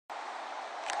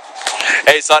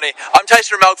Hey, Sonny. I'm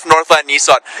Tyson Remmelg from Northland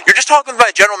Nissan. You're just talking with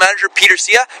my general manager, Peter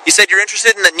Sia. He said you're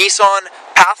interested in the Nissan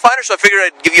Pathfinder, so I figured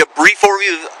I'd give you a brief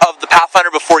overview of the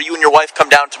Pathfinder before you and your wife come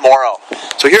down tomorrow.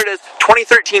 So here it is,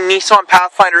 2013 Nissan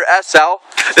Pathfinder SL.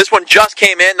 This one just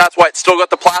came in, that's why it's still got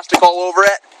the plastic all over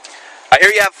it. I hear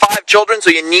you have 5 children,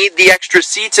 so you need the extra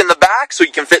seats in the back, so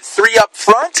you can fit 3 up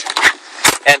front.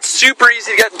 And super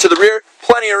easy to get into the rear,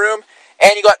 plenty of room.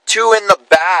 And you got 2 in the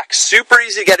back. Super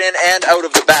easy to get in and out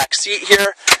of the back seat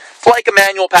here. It's like a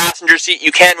manual passenger seat.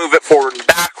 You can move it forward and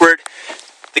backward.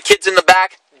 The kids in the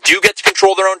back do get to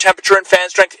control their own temperature and fan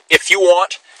strength if you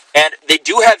want. And they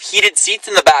do have heated seats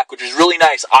in the back, which is really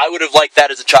nice. I would have liked that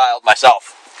as a child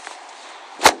myself.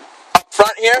 Up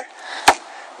front here,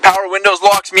 power windows,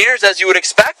 locks, mirrors, as you would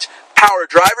expect. Power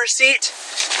driver's seat.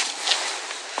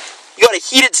 You got a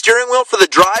heated steering wheel for the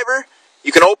driver.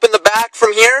 You can open the back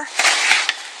from here.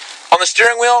 On the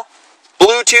steering wheel,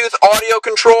 Bluetooth, audio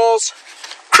controls,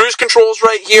 cruise controls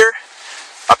right here.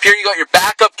 Up here you got your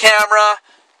backup camera,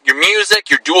 your music,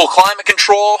 your dual climate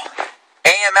control,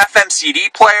 AM, FM, CD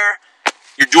player,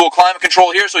 your dual climate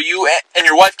control here so you and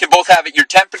your wife can both have it your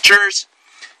temperatures.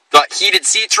 Got heated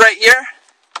seats right here.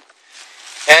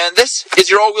 And this is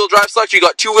your all-wheel drive selection. You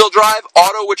got 2-wheel drive,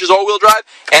 auto, which is all-wheel drive,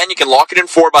 and you can lock it in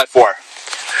 4x4.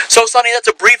 So, Sonny, that's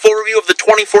a brief overview of the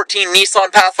 2014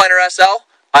 Nissan Pathfinder SL.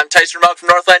 I'm Tyson Remmelg from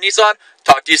Northland Nissan.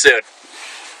 Talk to you soon.